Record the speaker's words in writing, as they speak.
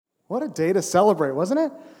What a day to celebrate, wasn't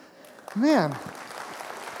it? Man.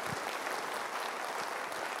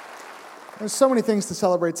 There's so many things to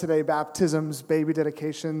celebrate today. Baptisms, baby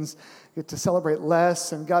dedications. You get to celebrate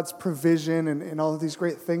less and God's provision and all of these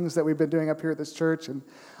great things that we've been doing up here at this church. And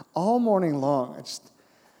all morning long,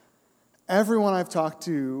 everyone I've talked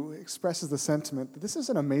to expresses the sentiment that this is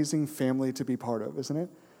an amazing family to be part of, isn't it?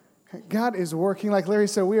 God is working. Like Larry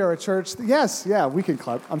said, we are a church. Yes, yeah, we can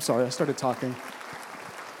clap. I'm sorry, I started talking.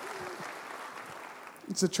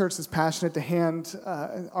 It's a church that's passionate to hand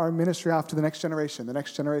our ministry off to the next generation, the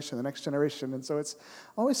next generation, the next generation. And so it's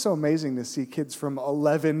always so amazing to see kids from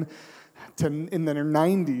 11 to in their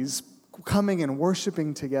 90s coming and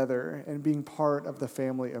worshiping together and being part of the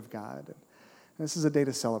family of God. And this is a day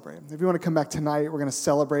to celebrate. If you want to come back tonight, we're going to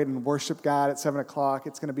celebrate and worship God at 7 o'clock.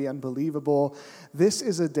 It's going to be unbelievable. This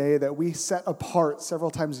is a day that we set apart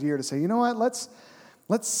several times a year to say, you know what, let's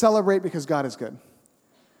celebrate because God is good.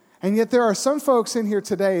 And yet there are some folks in here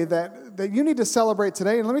today that you need to celebrate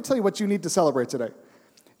today. And let me tell you what you need to celebrate today.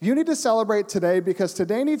 You need to celebrate today because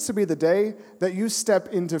today needs to be the day that you step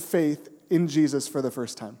into faith in Jesus for the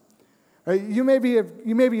first time. Right? You maybe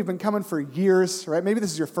you've been coming for years, right? Maybe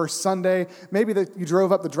this is your first Sunday. Maybe you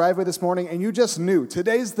drove up the driveway this morning and you just knew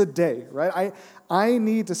today's the day, right? I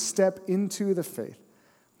need to step into the faith.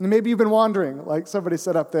 And maybe you've been wandering, like somebody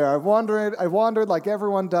said up there. I wandered like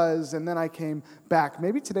everyone does, and then I came back.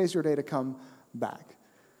 Maybe today's your day to come back.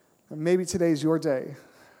 And maybe today's your day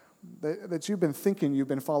that you've been thinking you've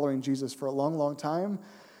been following Jesus for a long, long time,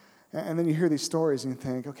 and then you hear these stories and you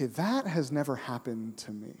think, okay, that has never happened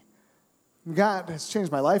to me. God has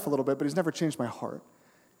changed my life a little bit, but he's never changed my heart.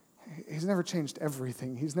 He's never changed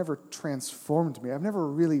everything. He's never transformed me. I've never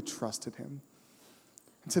really trusted him.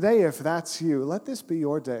 Today, if that's you, let this be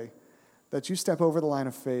your day that you step over the line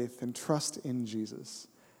of faith and trust in Jesus,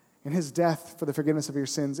 in his death for the forgiveness of your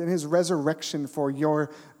sins, in his resurrection for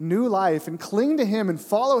your new life, and cling to him and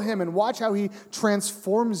follow him and watch how he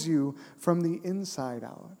transforms you from the inside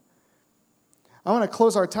out. I want to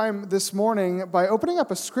close our time this morning by opening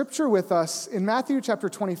up a scripture with us in Matthew chapter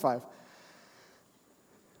 25.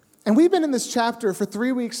 And we've been in this chapter for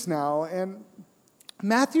 3 weeks now, and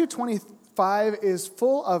Matthew 25 is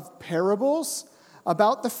full of parables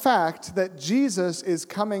about the fact that Jesus is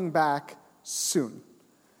coming back soon.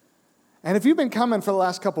 And if you've been coming for the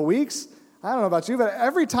last couple weeks, I don't know about you, but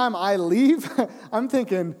every time I leave, I'm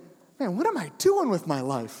thinking, man, what am I doing with my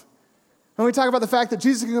life? And we talk about the fact that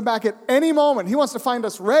Jesus can come back at any moment. He wants to find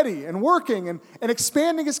us ready and working and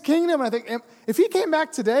expanding his kingdom. And I think, if he came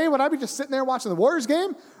back today, would I be just sitting there watching the Warriors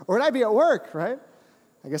game? Or would I be at work, right?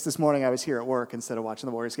 I guess this morning I was here at work instead of watching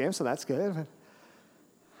the Warriors game, so that's good.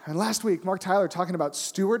 And last week, Mark Tyler talking about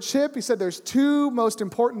stewardship, he said there's 2 most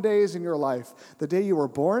important days in your life, the day you were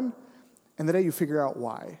born and the day you figure out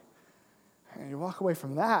why. And you walk away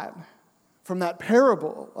from that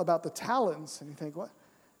parable about the talents, and you think, what?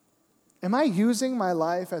 Am I using my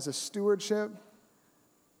life as a stewardship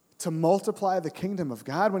to multiply the kingdom of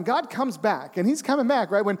God? When God comes back, and he's coming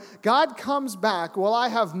back, right? When God comes back, will I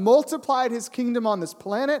have multiplied his kingdom on this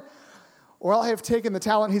planet, or will I have taken the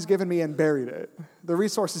talent he's given me and buried it? The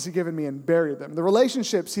resources he's given me and buried them. The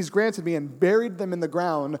relationships he's granted me and buried them in the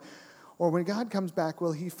ground. Or when God comes back,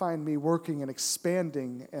 will he find me working and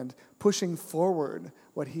expanding and pushing forward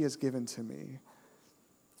what he has given to me?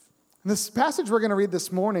 And this passage we're going to read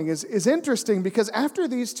this morning is interesting because after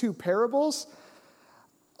these 2 parables,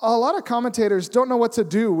 a lot of commentators don't know what to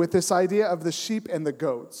do with this idea of the sheep and the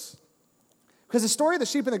goats. Because the story of the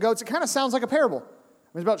sheep and the goats, it kind of sounds like a parable.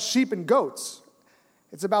 It's about sheep and goats.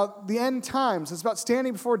 It's about the end times. It's about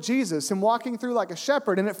standing before Jesus and walking through like a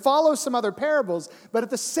shepherd. And it follows some other parables. But at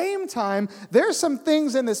the same time, there's some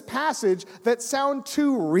things in this passage that sound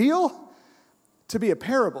too real to be a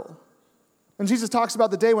parable. And Jesus talks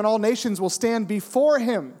about the day when all nations will stand before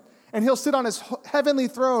him. And he'll sit on his heavenly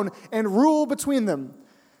throne and rule between them.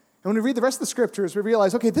 And when we read the rest of the scriptures, we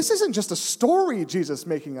realize, okay, this isn't just a story Jesus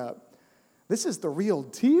making up. This is the real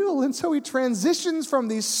deal. And so he transitions from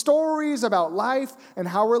these stories about life and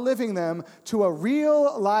how we're living them to a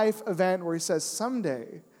real life event where he says,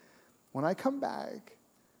 someday, when I come back,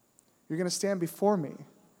 you're going to stand before me.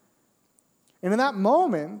 And in that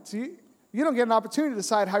moment, you don't get an opportunity to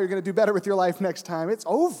decide how you're going to do better with your life next time. It's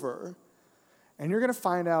over. And you're going to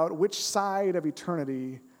find out which side of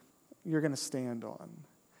eternity you're going to stand on.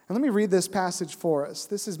 And let me read this passage for us.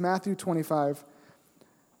 This is Matthew 25,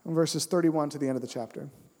 verses 31 to the end of the chapter.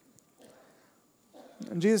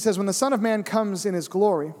 And Jesus says, when the Son of Man comes in his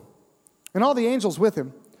glory, and all the angels with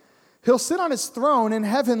him, he'll sit on his throne in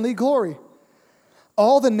heavenly glory.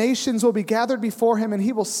 All the nations will be gathered before him, and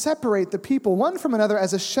he will separate the people one from another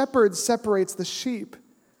as a shepherd separates the sheep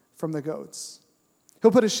from the goats. He'll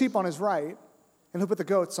put his sheep on his right, and he'll put the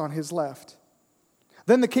goats on his left.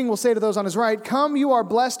 Then the king will say to those on his right, "Come, you are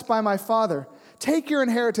blessed by my Father. Take your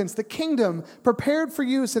inheritance, the kingdom prepared for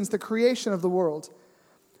you since the creation of the world.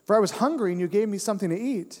 For I was hungry, and you gave me something to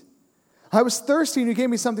eat. I was thirsty, and you gave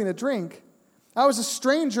me something to drink. I was a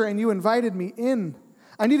stranger, and you invited me in.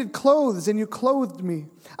 I needed clothes, and you clothed me.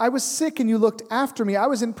 I was sick, and you looked after me. I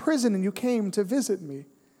was in prison, and you came to visit me."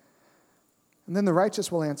 And then the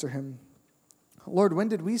righteous will answer him, "Lord, when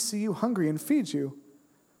did we see you hungry and feed you?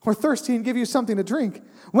 Or thirsty and give you something to drink?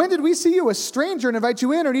 When did we see you a stranger and invite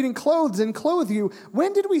you in, or needing clothes and clothe you?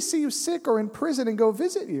 When did we see you sick or in prison and go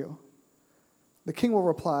visit you?" The king will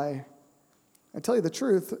reply, "I tell you the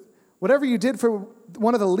truth, whatever you did for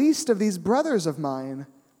one of the least of these brothers of mine,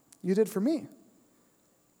 you did for me."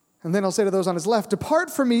 And then I'll say to those on his left,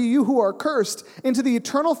 "Depart from me, you who are cursed, into the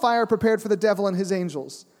eternal fire prepared for the devil and his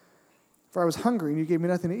angels. For I was hungry, and you gave me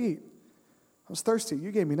nothing to eat. I was thirsty,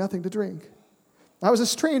 you gave me nothing to drink. I was a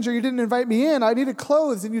stranger, you didn't invite me in. I needed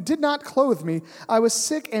clothes, and you did not clothe me. I was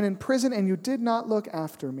sick and in prison, and you did not look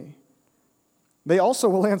after me." They also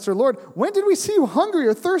will answer, "Lord, when did we see you hungry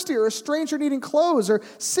or thirsty or a stranger needing clothes or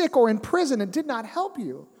sick or in prison and did not help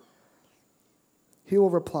you?" He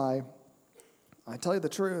will reply, "I tell you the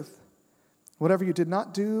truth, whatever you did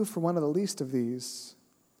not do for one of the least of these,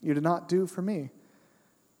 you did not do for me."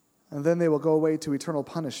 And then they will go away to eternal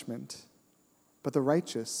punishment, but the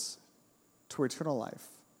righteous to eternal life.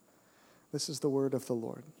 This is the word of the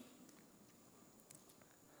Lord.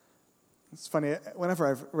 It's funny, whenever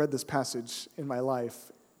I've read this passage in my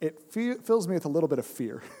life, it fills me with a little bit of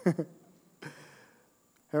fear. It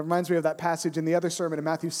reminds me of that passage in the other sermon in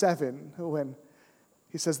Matthew 7, when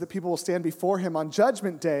he says that people will stand before him on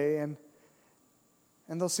Judgment Day, and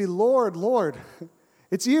they'll see, "Lord, Lord,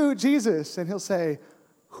 it's you, Jesus." And he'll say,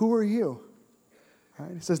 "Who are you?"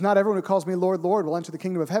 Right? He says, "Not everyone who calls me Lord, Lord will enter the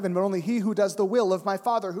kingdom of heaven, but only he who does the will of my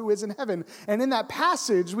Father who is in heaven." And in that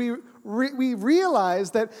passage, we realize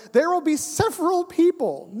that there will be several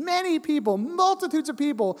people, many people, multitudes of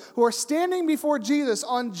people who are standing before Jesus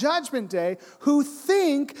on Judgment Day who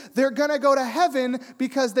think they're going to go to heaven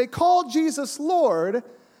because they call Jesus Lord,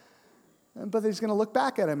 but he's going to look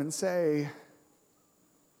back at him and say,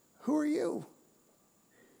 "Who are you?"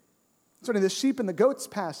 So in the sheep and the goats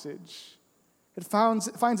passage, it finds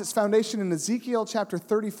its foundation in Ezekiel chapter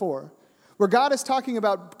 34, where God is talking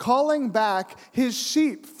about calling back his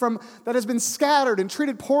sheep that has been scattered and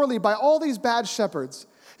treated poorly by all these bad shepherds.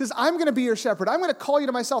 He says, "I'm going to be your shepherd. I'm going to call you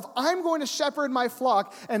to myself. I'm going to shepherd my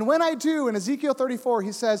flock. And when I do," in Ezekiel 34,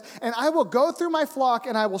 he says, "And I will go through my flock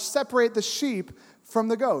and I will separate the sheep from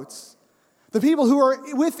the goats." The people who are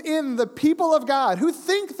within the people of God, who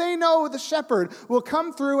think they know the shepherd, will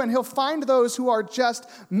come through and he'll find those who are just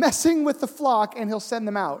messing with the flock and he'll send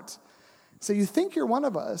them out. So you think you're one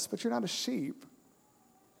of us, but you're not a sheep.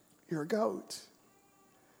 You're a goat.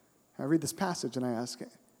 I read this passage and I ask,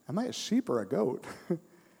 am I a sheep or a goat?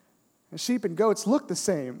 Sheep and goats look the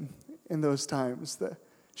same in those times. The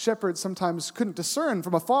shepherds sometimes couldn't discern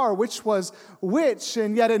from afar which was which.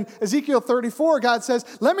 And yet in Ezekiel 34, God says,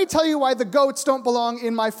 "Let me tell you why the goats don't belong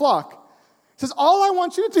in my flock." He says, "All I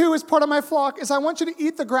want you to do as part of my flock is I want you to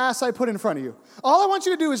eat the grass I put in front of you. All I want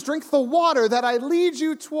you to do is drink the water that I lead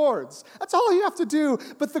you towards. That's all you have to do."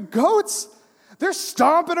 But the goats, they're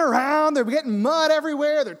stomping around. They're getting mud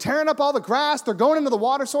everywhere. They're tearing up all the grass. They're going into the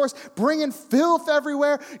water source, bringing filth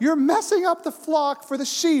everywhere. You're messing up the flock for the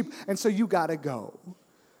sheep, and so you got to go.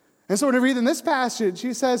 And so when we read in this passage,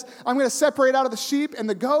 he says, "I'm going to separate out of the sheep and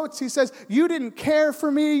the goats." He says, "You didn't care for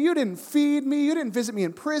me. You didn't feed me. You didn't visit me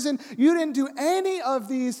in prison. You didn't do any of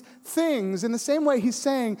these things." In the same way, he's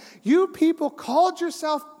saying, you people called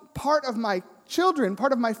yourself part of my children,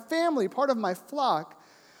 part of my family, part of my flock.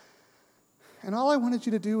 And all I wanted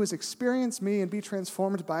you to do was experience me and be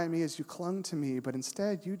transformed by me as you clung to me. But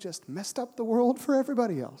instead, you just messed up the world for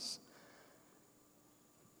everybody else.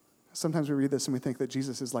 Sometimes we read this and we think that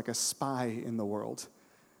Jesus is like a spy in the world.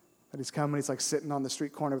 That he's come and he's like sitting on the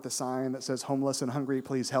street corner with a sign that says, "Homeless and hungry,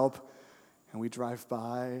 please help." And we drive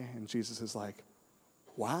by and Jesus is like,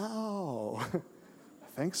 "Wow,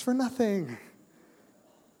 thanks for nothing."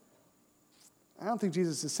 I don't think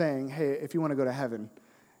Jesus is saying, "Hey, if you want to go to heaven,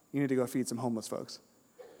 you need to go feed some homeless folks."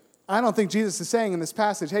 I don't think Jesus is saying in this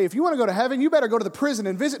passage, "Hey, if you want to go to heaven, you better go to the prison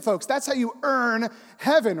and visit folks. That's how you earn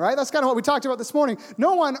heaven," right? That's kind of what we talked about this morning.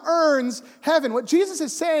 No one earns heaven. What Jesus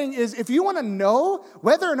is saying is, if you want to know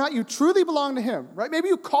whether or not you truly belong to him, right? Maybe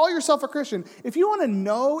you call yourself a Christian. If you want to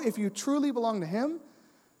know if you truly belong to him,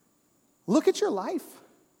 Look at your life.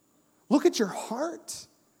 Look at your heart.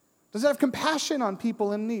 Does it have compassion on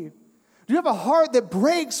people in need? Do you have a heart that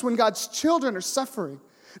breaks when God's children are suffering?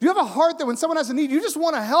 Do you have a heart that when someone has a need, you just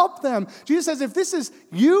want to help them? Jesus says, if this is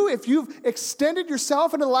you, if you've extended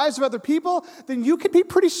yourself into the lives of other people, then you can be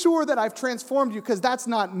pretty sure that I've transformed you, because that's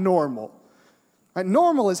not normal. Right?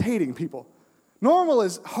 Normal is hating people. Normal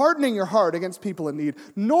is hardening your heart against people in need.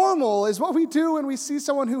 Normal is what we do when we see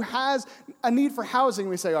someone who has a need for housing.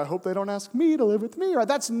 We say, I hope they don't ask me to live with me. Right?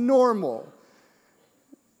 That's normal.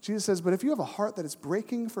 Jesus says, but if you have a heart that is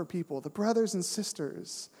breaking for people, the brothers and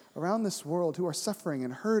sisters around this world who are suffering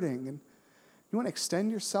and hurting, and you want to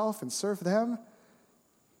extend yourself and serve them,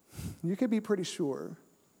 you can be pretty sure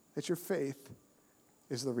that your faith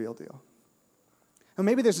is the real deal. And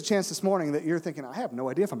maybe there's a chance this morning that you're thinking, I have no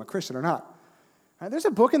idea if I'm a Christian or not. Right? There's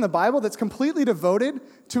a book in the Bible that's completely devoted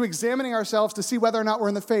to examining ourselves to see whether or not we're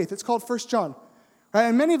in the faith. It's called 1 John. Right?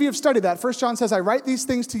 And many of you have studied that. 1 John says, I write these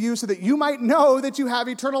things to you so that you might know that you have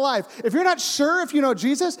eternal life. If you're not sure if you know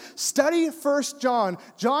Jesus, study 1 John.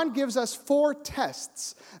 John gives us 4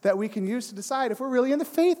 tests that we can use to decide if we're really in the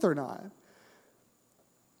faith or not.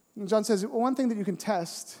 And John says, one thing that you can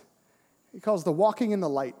test, he calls the walking in the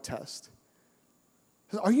light test.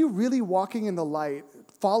 Are you really walking in the light,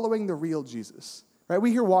 following the real Jesus? Right?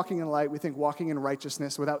 We hear walking in light, we think walking in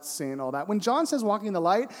righteousness without sin, all that. When John says walking in the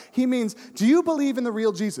light, he means, do you believe in the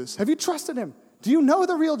real Jesus? Have you trusted him? Do you know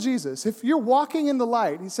the real Jesus? If you're walking in the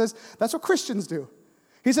light, he says, that's what Christians do.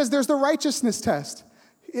 He says there's the righteousness test.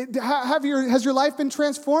 Has your life been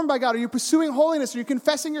transformed by God? Are you pursuing holiness? Are you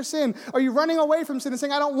confessing your sin? Are you running away from sin and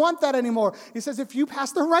saying, I don't want that anymore? He says if you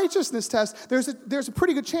pass the righteousness test, there's a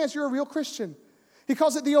pretty good chance you're a real Christian. He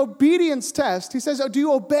calls it the obedience test. He says, do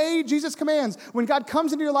you obey Jesus' commands? When God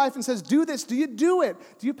comes into your life and says, do this, do you do it?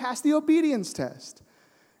 Do you pass the obedience test?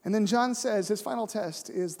 And then John says his final test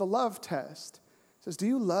is the love test. He says, do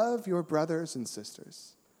you love your brothers and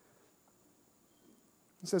sisters?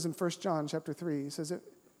 He says in 1 John chapter 3, he says,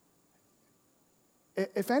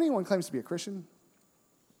 if anyone claims to be a Christian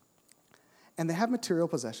and they have material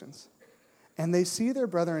possessions and they see their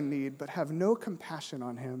brother in need but have no compassion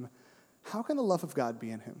on him, how can the love of God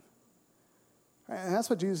be in him? And that's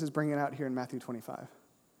what Jesus is bringing out here in Matthew 25. He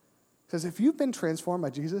says, if you've been transformed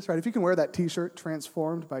by Jesus, right? If you can wear that t-shirt,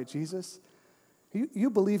 transformed by Jesus,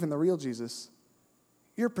 you believe in the real Jesus.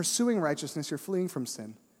 You're pursuing righteousness. You're fleeing from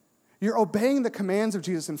sin. You're obeying the commands of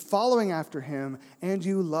Jesus and following after him, and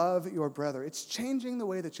you love your brother. It's changing the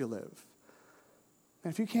way that you live.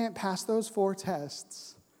 And if you can't pass those 4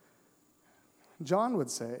 tests, John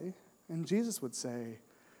would say, and Jesus would say,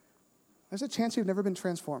 there's a chance you've never been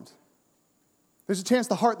transformed. There's a chance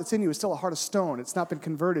the heart that's in you is still a heart of stone. It's not been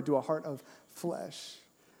converted to a heart of flesh.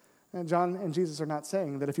 And John and Jesus are not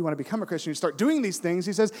saying that if you want to become a Christian, you start doing these things.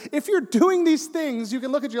 He says, if you're doing these things, you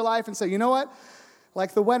can look at your life and say, you know what?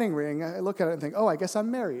 Like the wedding ring, I look at it and think, oh, I guess I'm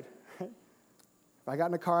married. If I got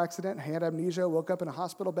in a car accident, had amnesia, woke up in a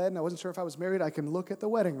hospital bed, and I wasn't sure if I was married, I can look at the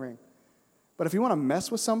wedding ring. But if you want to mess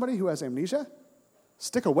with somebody who has amnesia,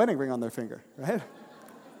 stick a wedding ring on their finger, right?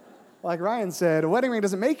 Like Ryan said, a wedding ring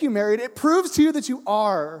doesn't make you married. It proves to you that you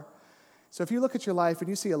are. So if you look at your life and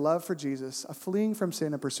you see a love for Jesus, a fleeing from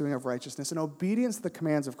sin, a pursuing of righteousness, an obedience to the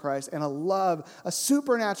commands of Christ, and a love, a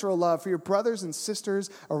supernatural love for your brothers and sisters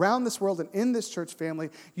around this world and in this church family,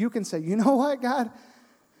 you can say, you know what, God?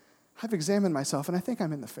 I've examined myself and I think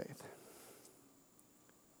I'm in the faith.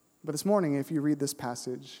 But this morning, if you read this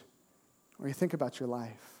passage, or you think about your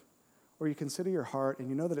life, or you consider your heart and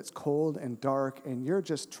you know that it's cold and dark and you're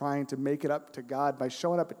just trying to make it up to God by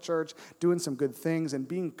showing up at church, doing some good things and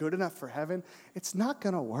being good enough for heaven, it's not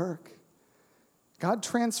going to work. God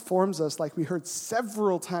transforms us like we heard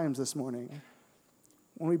several times this morning.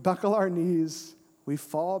 When we buckle our knees, we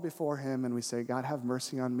fall before him and we say, God, have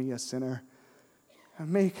mercy on me, a sinner.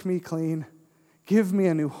 Make me clean. Give me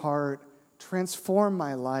a new heart. Transform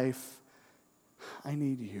my life. I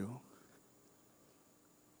need you.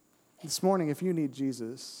 This morning, if you need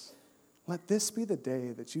Jesus, let this be the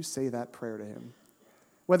day that you say that prayer to him.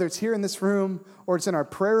 Whether it's here in this room, or it's in our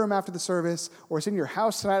prayer room after the service, or it's in your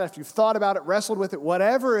house tonight after you've thought about it, wrestled with it,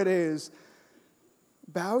 whatever it is,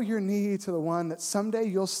 bow your knee to the one that someday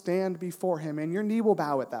you'll stand before him, and your knee will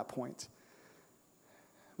bow at that point.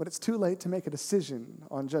 But it's too late to make a decision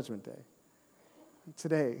on Judgment Day.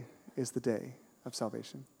 Today is the day of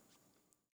salvation.